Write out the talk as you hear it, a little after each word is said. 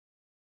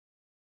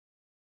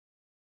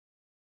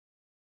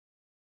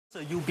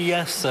The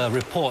UBS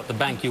report, the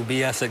bank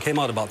UBS, that came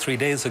out about 3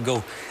 days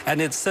ago,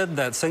 and it said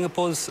that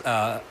Singapore's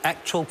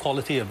actual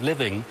quality of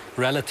living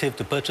relative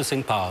to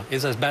purchasing power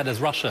is as bad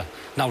as Russia.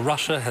 Now,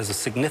 Russia has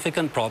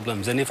significant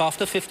problems, and if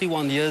after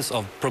 51 years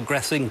of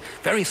progressing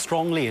very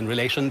strongly in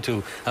relation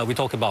to, we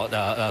talk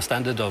about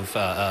standard of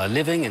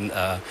living, and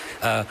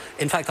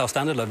in fact, our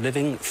standard of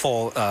living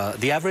for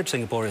the average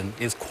Singaporean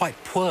is quite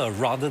poor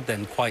rather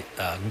than quite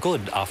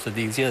good after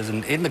these years.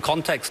 And in the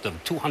context of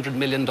 $200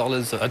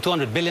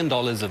 billion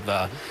of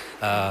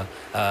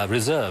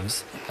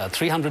reserves,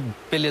 300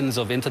 billions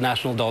of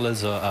international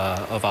dollars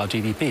of our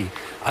GDP.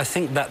 I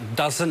think that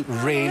doesn't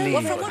really...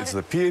 It's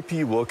the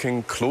PAP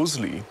working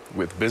closely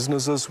with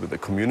businesses, with the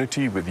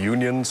community, with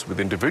unions, with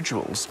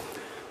individuals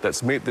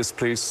that's made this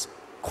place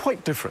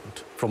quite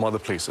different from other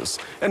places.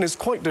 And it's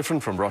quite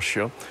different from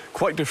Russia,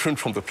 quite different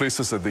from the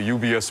places that the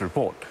UBS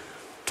report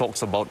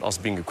talks about us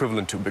being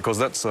equivalent to, because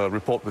that's a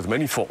report with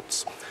many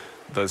faults.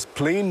 There's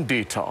plain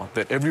data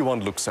that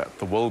everyone looks at,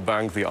 the World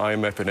Bank, the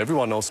IMF, and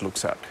everyone else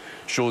looks at,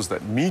 shows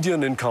that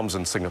median incomes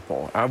in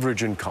Singapore,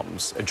 average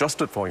incomes,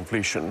 adjusted for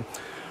inflation,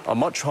 are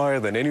much higher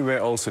than anywhere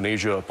else in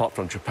Asia apart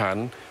from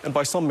Japan, and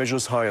by some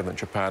measures higher than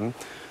Japan.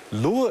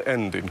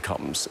 Lower-end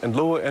incomes and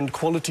lower-end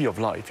quality of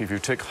life, if you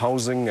take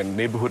housing and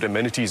neighborhood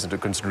amenities into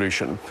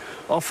consideration,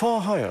 are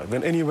far higher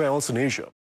than anywhere else in Asia.